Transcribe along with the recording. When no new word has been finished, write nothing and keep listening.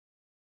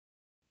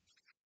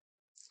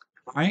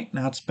Alright,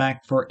 now it's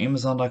back for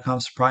Amazon.com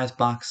Surprise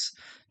Box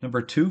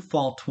number 2,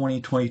 Fall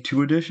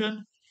 2022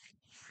 edition.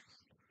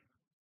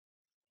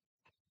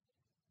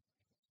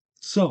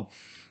 So,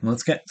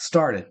 let's get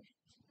started.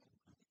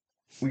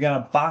 We got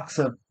a box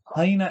of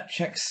Honey Nut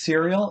Chex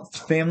cereal. It's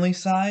family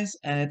size,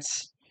 and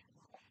it's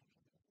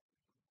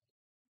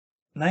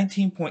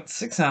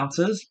 19.6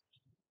 ounces.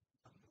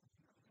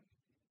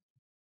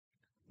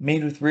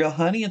 Made with real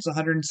honey. It's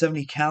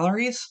 170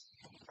 calories.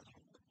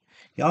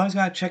 You always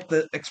gotta check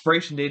the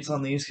expiration dates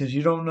on these because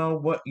you don't know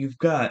what you've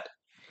got.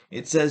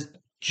 It says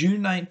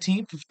June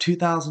 19th of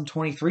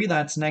 2023.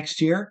 That's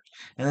next year.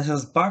 And it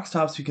has box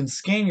tops. You can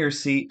scan your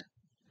receipt.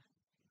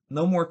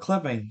 No more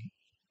clipping.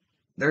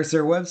 There's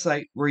their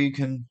website where you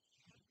can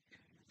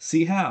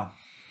see how.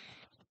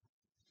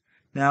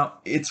 Now,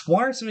 it's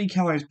 170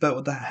 calories, but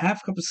with a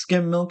half cup of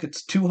skim milk,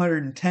 it's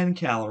 210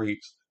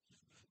 calories.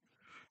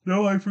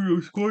 No high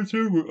fructose corn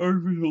syrup or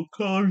artificial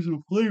colors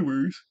and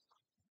flavors.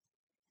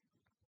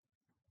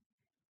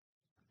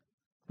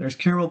 There's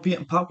caramel peanut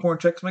and popcorn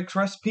Chex Mix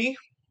recipe.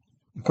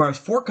 Requires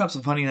 4 cups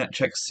of Honey Nut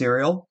Chex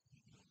cereal.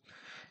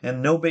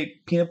 And no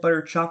bake peanut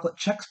butter chocolate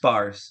Chex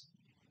bars.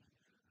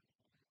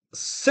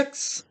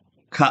 6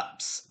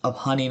 cups of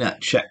Honey Nut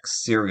Chex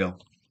cereal.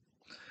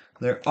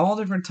 There are all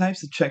different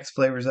types of Chex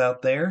flavors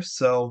out there,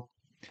 so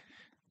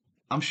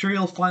I'm sure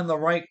you'll find the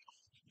right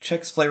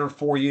Chex flavor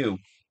for you.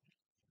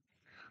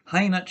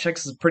 Honey Nut Chex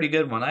is a pretty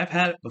good one. I've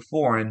had it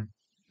before, and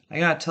I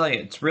gotta tell you,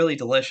 it's really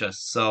delicious.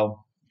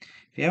 So,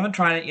 if you haven't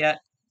tried it yet,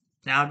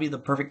 now would be the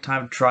perfect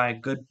time to try a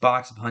good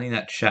box of Honey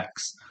Nut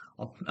Chex.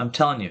 I'm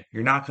telling you,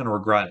 you're not gonna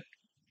regret it.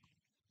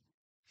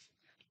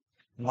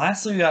 And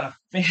lastly, we got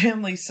a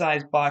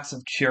family-sized box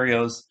of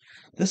Cheerios.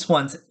 This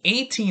one's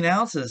 18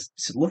 ounces.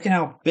 So look at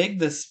how big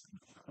this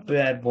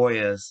bad boy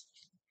is.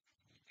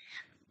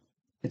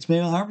 It's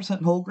made with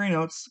 100% whole grain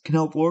oats. Can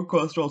help lower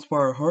cholesterol,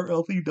 inspire a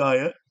heart-healthy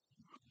diet.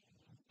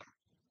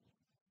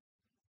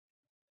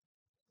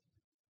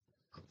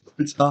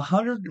 It's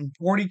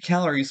 140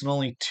 calories and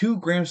only 2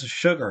 grams of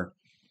sugar.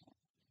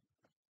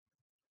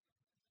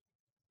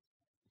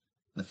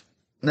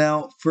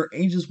 Now, for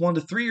ages 1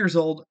 to 3 years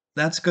old,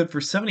 that's good for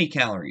 70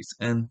 calories,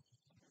 and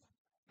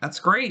that's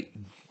great.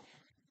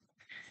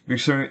 You're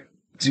serving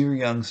to your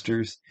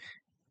youngsters.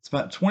 It's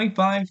about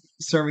 25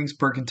 servings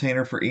per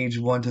container for age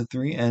 1 to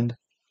 3, and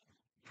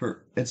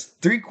it's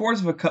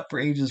 3/4 of a cup for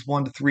ages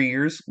 1 to 3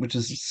 years, which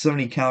is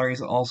 70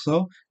 calories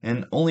also,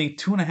 and only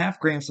 2.5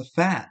 grams of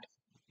fat.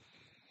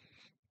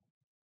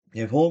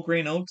 You have whole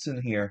grain oats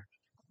in here.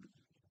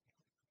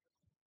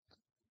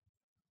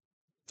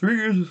 3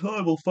 grams of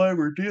soluble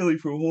fiber daily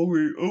from whole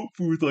grain oat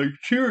foods like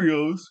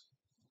Cheerios.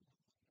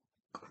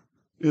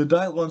 In a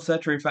diet low in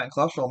saturated fat and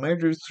cholesterol may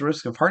reduce the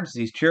risk of heart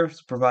disease. Cheerios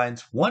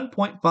provides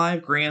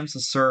 1.5 grams a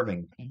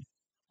serving.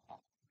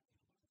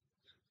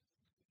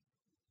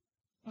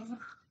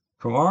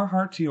 From our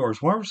heart to yours,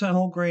 100%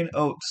 whole grain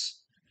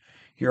oats.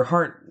 Your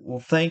heart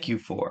will thank you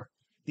for.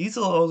 These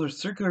little oats are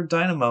circular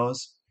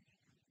dynamos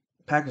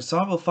packed with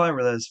soluble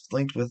fiber that is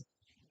linked with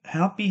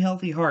happy,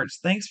 healthy hearts.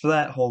 Thanks for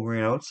that, whole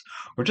grain oats.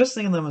 We're just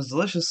thinking of them as a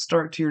delicious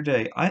start to your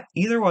day.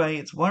 Either way,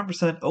 it's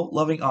 100% oat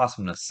loving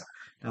awesomeness.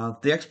 Now,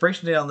 the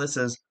expiration date on this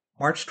is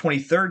March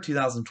 23rd,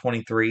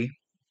 2023.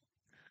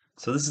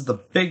 So this is the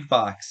big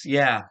box.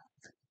 Yeah,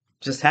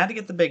 just had to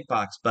get the big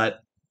box, but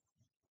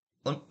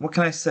what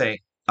can I say?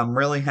 I'm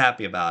really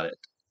happy about it.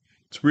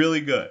 It's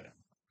really good.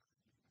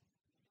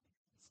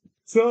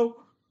 So,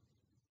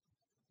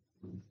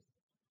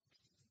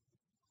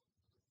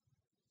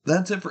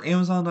 that's it for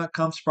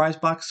Amazon.com Surprise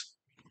Box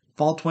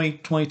Fall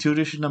 2022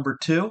 edition number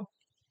 2.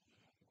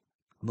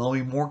 There'll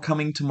be more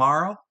coming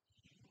tomorrow.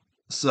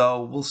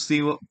 So we'll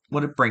see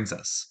what it brings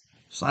us.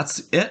 So that's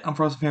it. I'm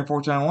Frozen Fan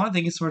 491.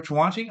 Thank you so much for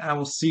watching. I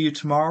will see you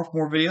tomorrow for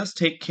more videos.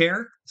 Take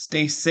care.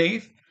 Stay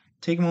safe.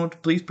 Take a moment to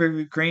please pray for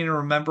Ukraine and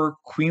remember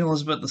Queen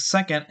Elizabeth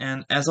II.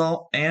 And as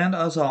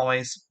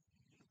always,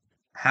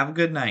 have a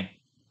good night.